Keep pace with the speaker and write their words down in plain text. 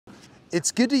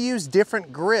It's good to use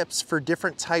different grips for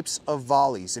different types of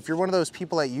volleys. If you're one of those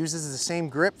people that uses the same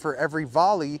grip for every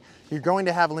volley, you're going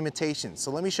to have limitations. So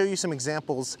let me show you some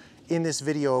examples in this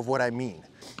video of what I mean.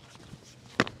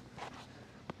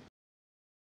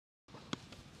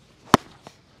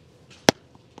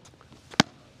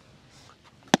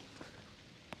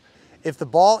 If the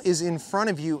ball is in front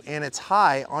of you and it's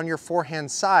high on your forehand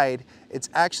side, it's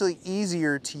actually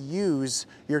easier to use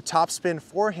your topspin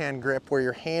forehand grip where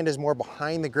your hand is more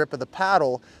behind the grip of the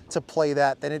paddle to play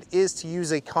that than it is to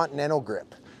use a continental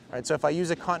grip. All right, so if I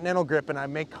use a continental grip and I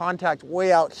make contact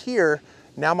way out here,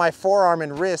 now my forearm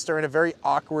and wrist are in a very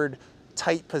awkward,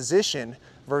 tight position,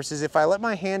 versus if I let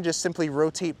my hand just simply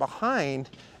rotate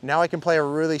behind, now I can play a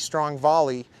really strong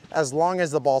volley as long as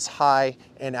the ball's high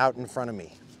and out in front of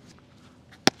me.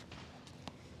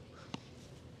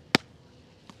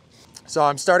 So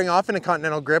I'm starting off in a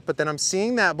continental grip, but then I'm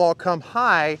seeing that ball come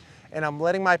high and I'm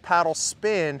letting my paddle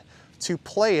spin to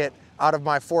play it out of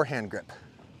my forehand grip.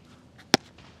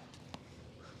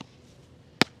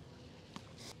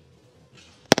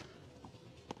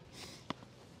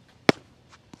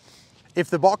 If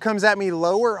the ball comes at me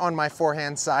lower on my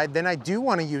forehand side, then I do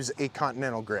want to use a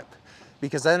continental grip,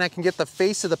 because then I can get the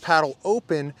face of the paddle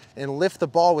open and lift the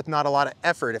ball with not a lot of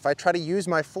effort. If I try to use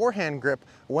my forehand grip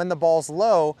when the ball's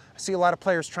low, I see a lot of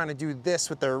players trying to do this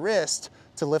with their wrist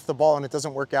to lift the ball, and it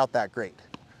doesn't work out that great.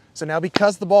 So now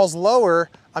because the ball's lower,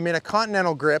 I'm in a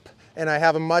continental grip and I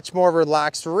have a much more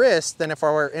relaxed wrist than if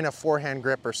I were in a forehand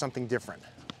grip or something different.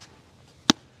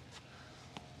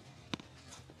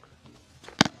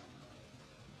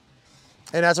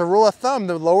 And as a rule of thumb,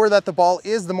 the lower that the ball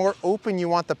is, the more open you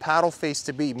want the paddle face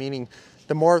to be, meaning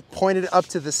the more pointed up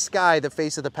to the sky the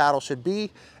face of the paddle should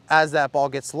be as that ball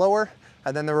gets lower.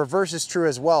 And then the reverse is true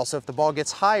as well. So if the ball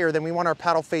gets higher, then we want our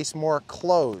paddle face more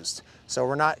closed. So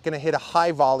we're not gonna hit a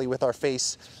high volley with our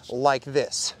face like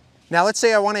this. Now let's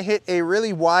say I wanna hit a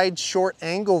really wide, short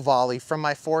angle volley from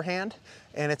my forehand,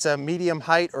 and it's a medium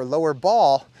height or lower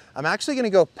ball. I'm actually gonna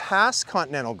go past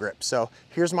continental grip. So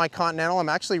here's my continental. I'm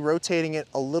actually rotating it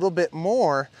a little bit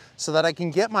more so that I can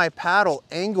get my paddle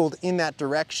angled in that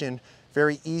direction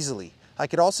very easily. I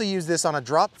could also use this on a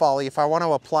drop volley. If I want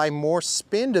to apply more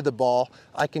spin to the ball,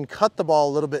 I can cut the ball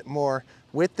a little bit more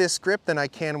with this grip than I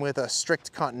can with a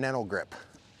strict continental grip.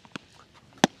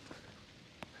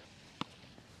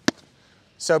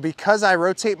 So because I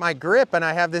rotate my grip and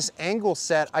I have this angle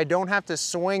set, I don't have to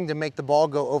swing to make the ball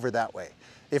go over that way.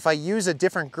 If I use a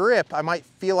different grip, I might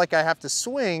feel like I have to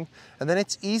swing, and then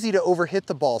it's easy to overhit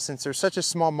the ball since there's such a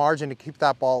small margin to keep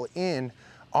that ball in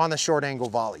on the short angle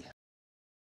volley.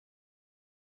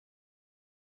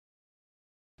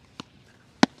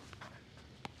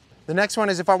 The next one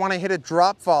is if I want to hit a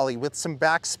drop volley with some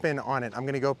backspin on it. I'm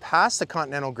going to go past the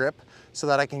continental grip so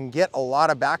that I can get a lot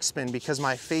of backspin because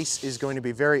my face is going to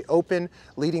be very open,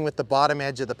 leading with the bottom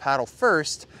edge of the paddle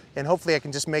first, and hopefully I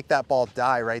can just make that ball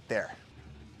die right there.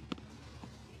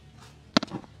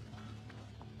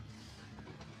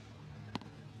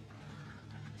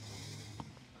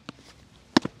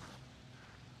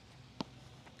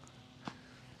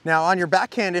 Now on your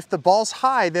backhand, if the ball's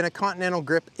high, then a continental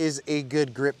grip is a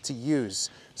good grip to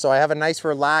use. So I have a nice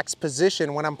relaxed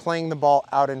position when I'm playing the ball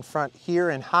out in front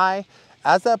here and high.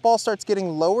 As that ball starts getting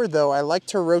lower though, I like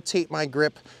to rotate my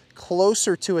grip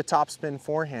closer to a topspin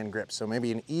forehand grip. So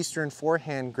maybe an Eastern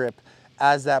forehand grip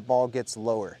as that ball gets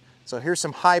lower. So here's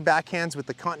some high backhands with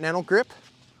the continental grip.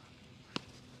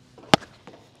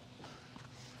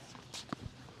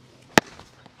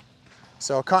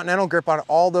 So a continental grip on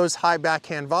all those high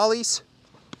backhand volleys.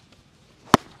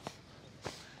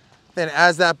 Then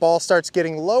as that ball starts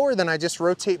getting lower, then I just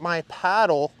rotate my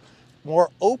paddle more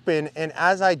open, and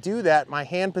as I do that, my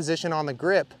hand position on the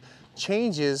grip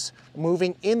changes,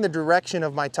 moving in the direction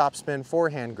of my topspin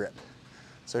forehand grip.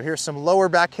 So here's some lower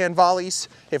backhand volleys.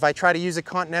 If I try to use a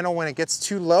continental when it gets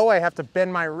too low, I have to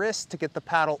bend my wrist to get the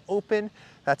paddle open.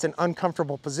 That's an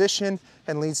uncomfortable position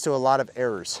and leads to a lot of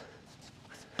errors.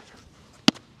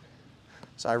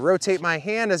 So I rotate my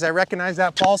hand as I recognize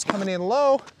that ball's coming in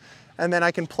low, and then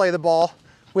I can play the ball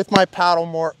with my paddle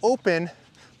more open,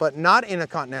 but not in a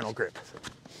continental grip.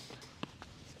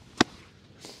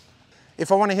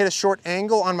 If I want to hit a short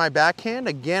angle on my backhand,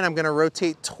 again, I'm going to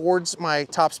rotate towards my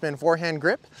topspin forehand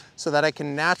grip so that I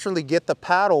can naturally get the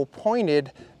paddle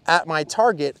pointed at my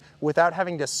target without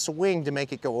having to swing to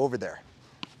make it go over there.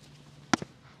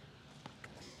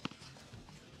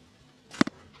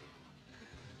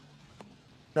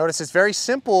 Notice it's very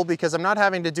simple because I'm not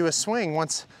having to do a swing.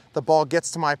 Once the ball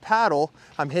gets to my paddle,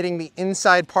 I'm hitting the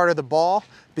inside part of the ball.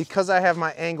 Because I have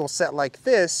my angle set like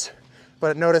this,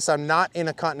 but notice I'm not in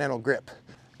a continental grip.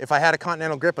 If I had a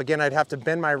continental grip, again, I'd have to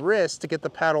bend my wrist to get the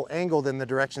paddle angled in the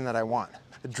direction that I want.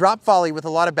 The drop volley with a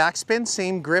lot of backspin,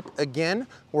 same grip again.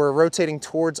 We're rotating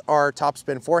towards our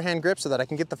topspin forehand grip so that I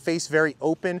can get the face very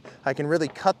open. I can really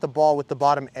cut the ball with the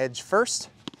bottom edge first.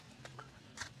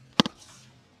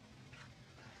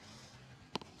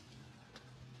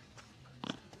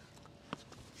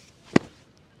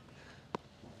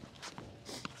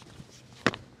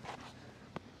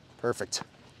 Perfect.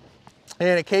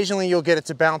 And occasionally you'll get it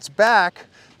to bounce back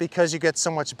because you get so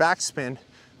much backspin,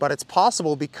 but it's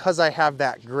possible because I have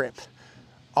that grip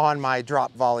on my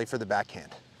drop volley for the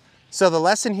backhand. So the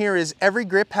lesson here is every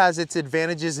grip has its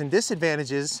advantages and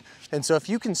disadvantages. And so if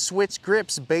you can switch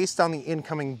grips based on the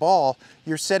incoming ball,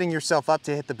 you're setting yourself up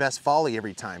to hit the best volley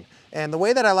every time. And the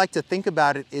way that I like to think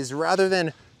about it is rather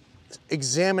than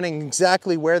examining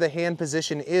exactly where the hand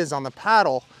position is on the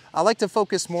paddle, I like to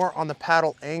focus more on the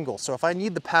paddle angle. So if I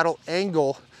need the paddle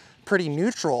angle pretty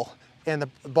neutral and the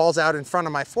ball's out in front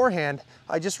of my forehand,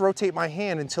 I just rotate my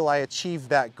hand until I achieve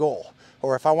that goal.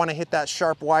 Or if I want to hit that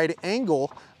sharp wide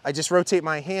angle, I just rotate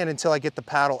my hand until I get the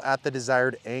paddle at the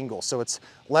desired angle. So it's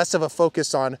less of a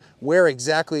focus on where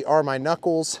exactly are my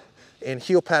knuckles and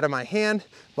heel pad of my hand,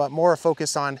 but more a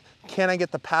focus on, can I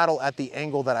get the paddle at the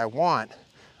angle that I want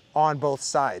on both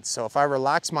sides? So if I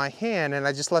relax my hand and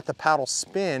I just let the paddle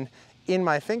spin in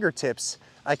my fingertips,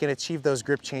 I can achieve those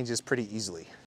grip changes pretty easily.